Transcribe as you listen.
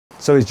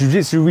So is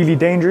jiu-jitsu really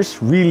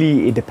dangerous?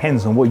 Really, it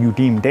depends on what you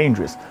deem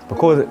dangerous.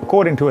 Because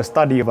according to a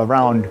study of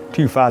around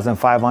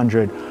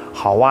 2,500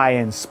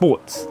 Hawaiian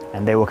sports,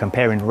 and they were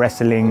comparing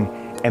wrestling,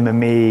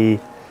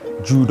 MMA,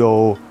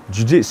 judo,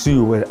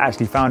 jiu-jitsu was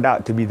actually found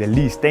out to be the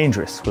least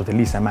dangerous with the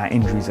least amount of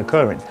injuries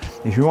occurring.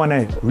 If you want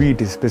to read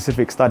this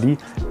specific study,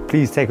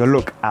 please take a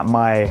look at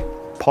my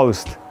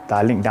post that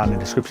I link down in the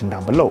description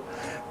down below.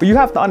 But you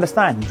have to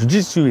understand,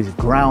 jiu-jitsu is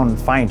ground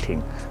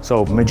fighting.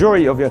 So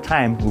majority of your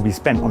time will be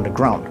spent on the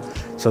ground.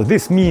 So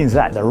this means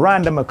that the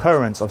random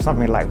occurrence of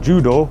something like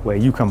judo, where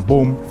you can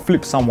boom,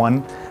 flip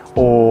someone,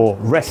 or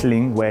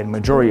wrestling, where the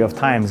majority of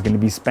time is going to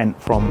be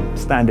spent from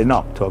standing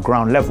up to a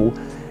ground level,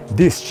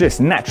 this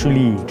just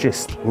naturally,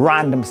 just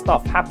random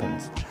stuff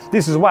happens.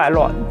 This is why a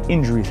lot of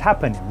injuries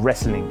happen in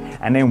wrestling.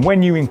 And then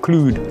when you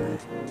include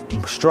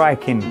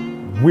striking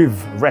with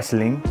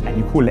wrestling and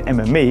you call it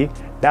MMA,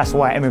 that's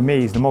why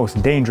MMA is the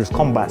most dangerous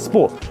combat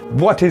sport.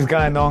 What is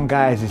going on,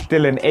 guys? It's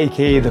Dylan,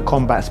 aka the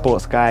Combat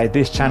Sports Guy.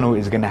 This channel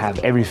is going to have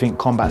everything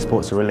combat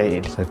sports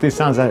related. So if this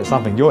sounds like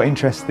something you're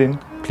interested in,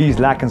 please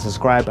like and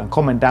subscribe and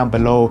comment down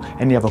below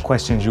any other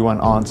questions you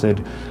want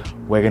answered.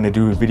 We're going to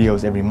do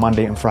videos every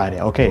Monday and Friday.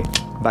 Okay,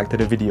 back to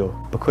the video.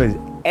 Because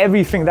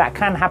everything that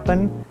can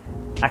happen,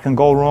 that can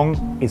go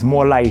wrong, is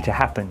more likely to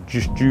happen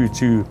just due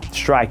to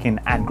striking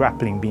and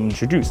grappling being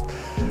introduced.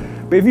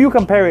 But if you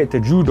compare it to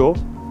judo,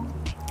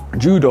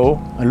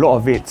 a lot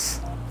of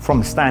it's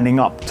from standing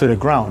up to the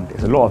ground.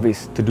 A lot of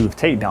it's to do with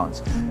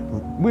takedowns.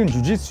 With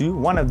jiu-jitsu,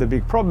 one of the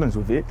big problems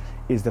with it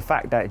is the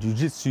fact that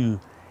jiu-jitsu,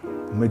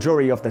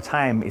 majority of the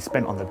time, is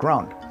spent on the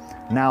ground.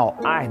 Now,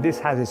 this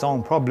has its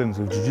own problems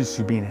with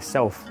jiu-jitsu being a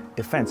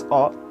self-defense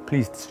art.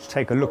 Please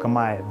take a look at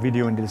my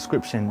video in the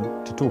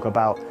description to talk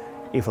about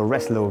if a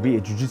wrestler will beat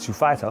a jiu-jitsu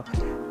fighter.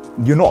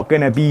 You're not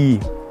gonna be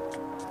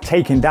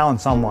taking down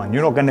someone.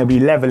 You're not gonna be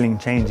leveling,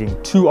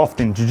 changing too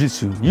often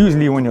jiu-jitsu.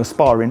 Usually when you're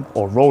sparring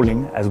or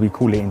rolling, as we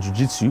call it in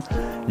jiu-jitsu,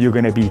 you're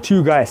gonna be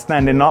two guys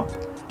standing up,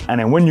 and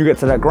then when you get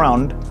to that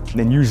ground,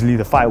 then usually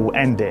the fight will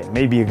end there.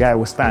 Maybe a guy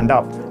will stand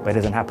up, but it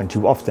doesn't happen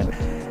too often.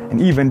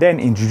 And even then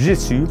in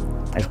jiu-jitsu,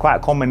 it's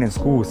quite common in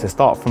schools to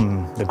start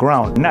from the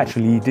ground.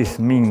 Naturally, this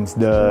means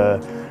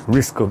the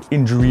risk of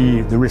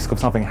injury, the risk of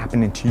something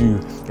happening to you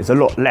is a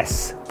lot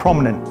less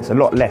prominent, it's a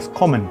lot less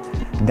common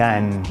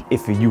than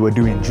if you were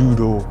doing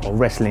judo or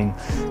wrestling.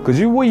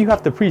 Because what you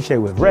have to appreciate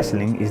with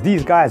wrestling is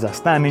these guys are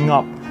standing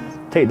up,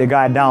 take the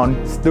guy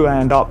down,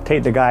 stand up,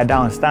 take the guy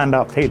down, stand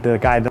up, take the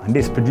guy down. And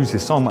this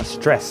produces so much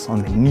stress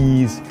on the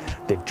knees,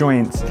 the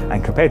joints,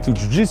 and compared to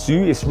jiu-jitsu,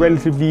 it's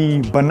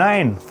relatively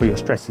benign for your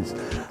stresses.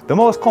 The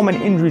most common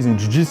injuries in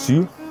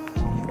jiu-jitsu,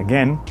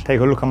 again,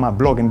 take a look at my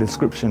blog in the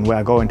description where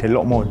I go into a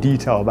lot more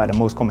detail about the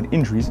most common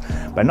injuries,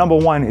 but number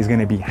one is going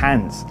to be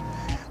hands.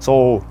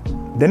 So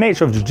the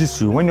nature of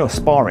jiu-jitsu, when you're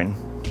sparring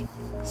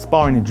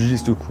in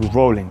jiu-jitsu called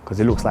rolling, because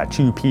it looks like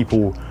two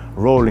people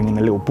rolling in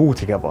a little ball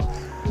together.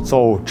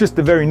 So just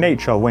the very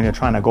nature when you're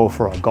trying to go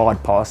for a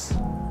guard pass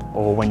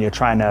or when you're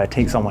trying to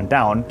take someone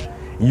down,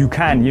 you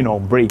can,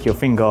 break your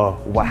finger,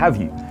 what have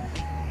you.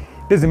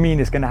 Doesn't mean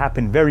it's going to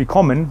happen very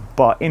common,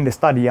 but in the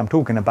study I'm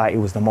talking about, it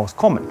was the most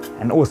common.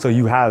 And also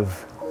you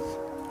have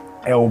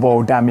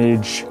elbow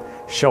damage,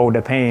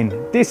 shoulder pain.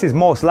 This is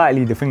most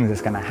likely the thing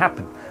that's going to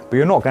happen, but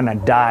you're not going to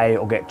die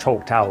or get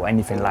choked out or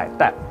anything like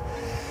that.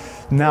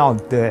 Now,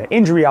 the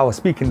injury I was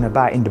speaking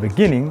about in the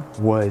beginning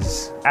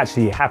was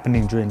actually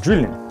happening during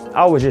drilling.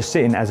 I was just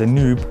sitting as a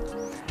noob.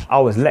 I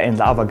was letting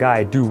the other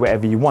guy do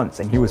whatever he wants,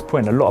 and he was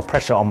putting a lot of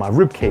pressure on my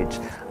rib cage.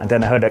 And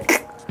then I heard a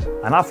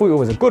and I thought it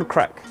was a good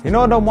crack. You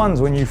know the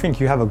ones when you think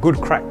you have a good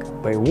crack,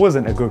 but it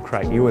wasn't a good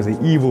crack. It was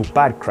an evil,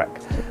 bad crack.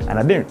 And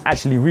I didn't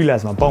actually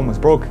realize my bone was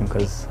broken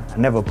because I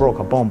never broke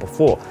a bone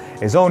before.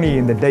 It's only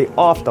in the day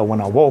after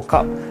when I woke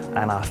up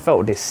and I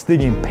felt this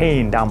stinging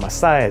pain down my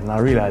side, and I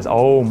realized,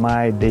 oh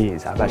my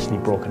days, I've actually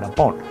broken a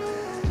bone.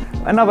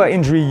 Another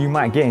injury you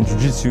might get in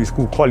jiu-jitsu is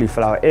called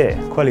cauliflower ear.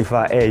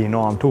 Cauliflower ear, you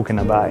know what I'm talking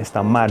about. It's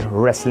the mad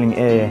wrestling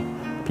ear.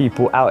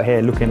 People out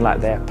here looking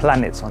like they're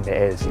planets on their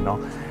ears,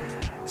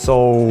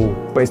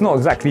 So, but it's not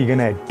exactly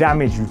gonna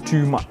damage you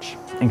too much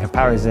in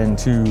comparison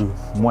to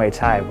Muay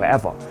Thai,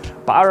 whatever.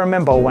 But I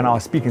remember when I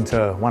was speaking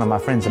to one of my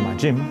friends in my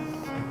gym,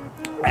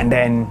 and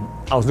then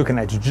I was looking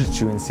at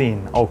jiu-jitsu and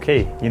seeing,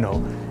 okay,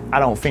 I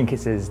don't think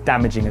it's as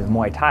damaging as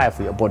Muay Thai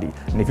for your body.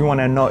 And if you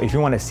want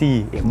to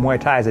see if Muay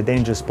Thai is a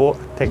dangerous sport,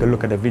 take a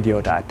look at the video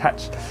that I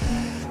attached.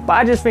 But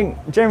I just think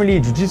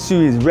generally jiu-jitsu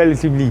is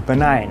relatively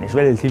benign, it's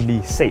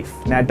relatively safe.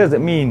 Now it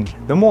doesn't mean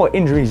the more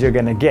injuries you're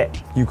gonna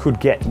get, you could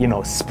get,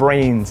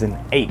 sprains and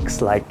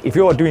aches. Like if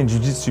you're doing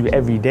jiu-jitsu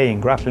every day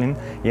in grappling,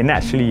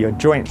 naturally your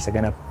joints are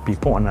gonna be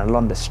putting a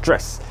lot of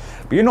stress.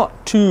 But you're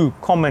not too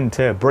common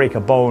to break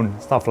a bone,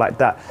 stuff like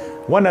that.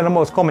 One of the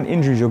most common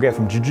injuries you'll get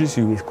from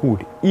jiu-jitsu is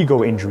called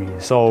ego injury.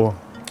 So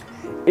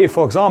if,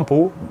 for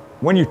example,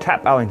 when you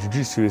tap out in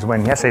jiu-jitsu is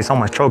when, let's say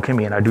someone's choking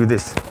me and I do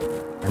this,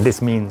 and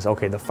this means,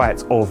 okay, the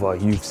fight's over,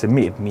 you've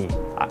submitted me,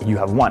 you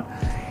have won.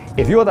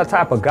 If you're the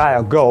type of guy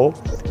or girl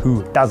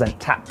who doesn't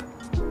tap,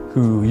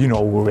 who,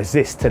 will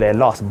resist to their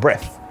last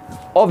breath,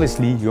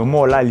 obviously you're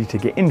more likely to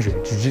get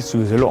injured.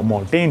 Jiu-jitsu is a lot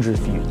more dangerous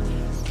for you.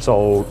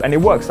 So, and it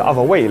works the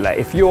other way. Like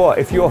if you're,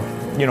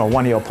 you know,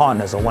 one of your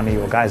partners or one of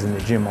your guys in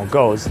the gym or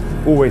girls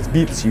always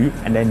beats you,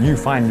 and then you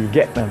finally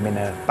get them in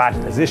a bad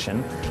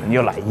position, and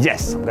you're like,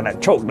 yes, I'm gonna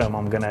choke them,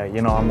 I'm gonna,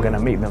 you know, I'm gonna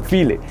make them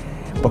feel it.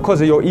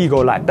 Because of your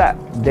ego like that,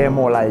 they're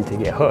more likely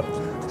to get hurt.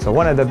 So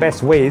one of the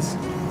best ways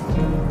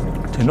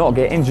to not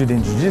get injured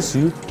in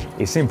jiu-jitsu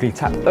is simply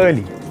tap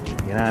early. You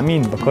know what I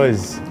mean?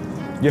 Because,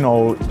 you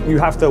know, you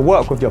have to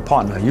work with your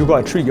partner. You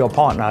gotta treat your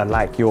partner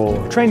like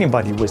your training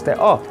buddy was there.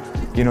 Oh,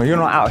 you know, you're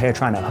not out here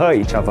trying to hurt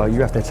each other.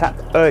 You have to tap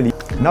early.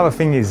 Another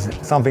thing is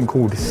something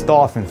called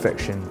staph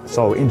infection.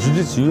 So in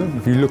jiu-jitsu,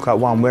 if you look at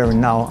what I'm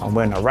wearing now, I'm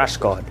wearing a rash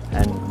guard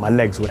and my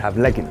legs would have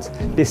leggings.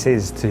 This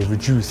is to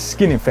reduce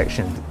skin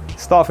infection.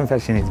 Staph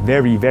infection is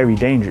very, very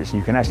dangerous.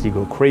 You can actually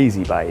go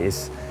crazy by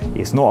it.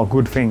 It's not a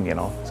good thing, you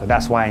know. So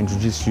that's why in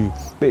jiu-jitsu,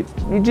 but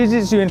in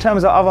jiu-jitsu in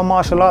terms of other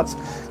martial arts,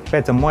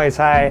 compared to Muay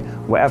Thai,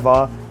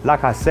 whatever,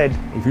 like I said,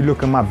 if you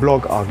look at my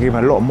blog, I'll give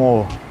a lot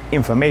more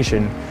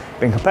information.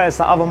 But in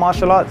comparison to other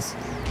martial arts,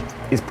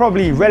 it's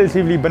probably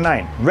relatively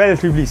benign,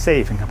 relatively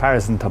safe in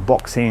comparison to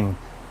boxing,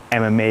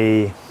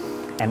 MMA,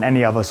 and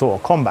any other sort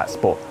of combat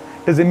sport.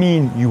 Doesn't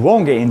mean you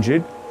won't get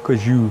injured,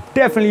 because you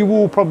definitely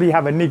will probably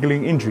have a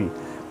niggling injury.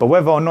 But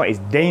whether or not it's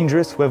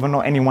dangerous, whether or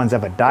not anyone's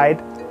ever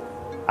died,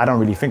 I don't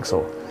really think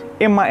so.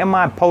 In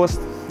my post,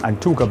 I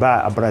talk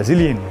about a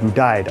Brazilian who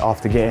died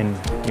after getting,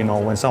 you know,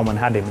 when someone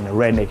had him in a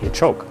rear naked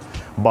choke.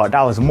 But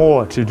that was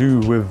more to do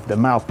with the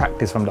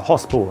malpractice from the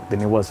hospital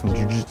than it was from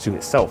jiu-jitsu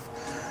itself.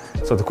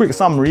 So the quick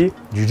summary,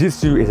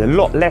 jiu-jitsu is a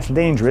lot less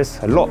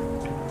dangerous,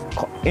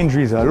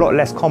 injuries are a lot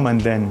less common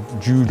than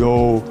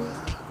judo,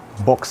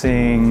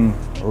 boxing,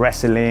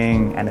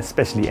 wrestling, and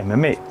especially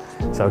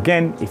MMA. So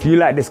again, if you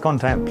like this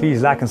content,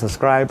 please like and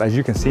subscribe. As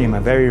you can see, I'm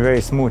a very,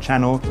 very small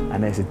channel,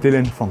 and this is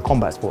Dylan from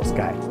Combat Sports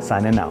Guy,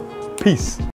 signing out. Peace.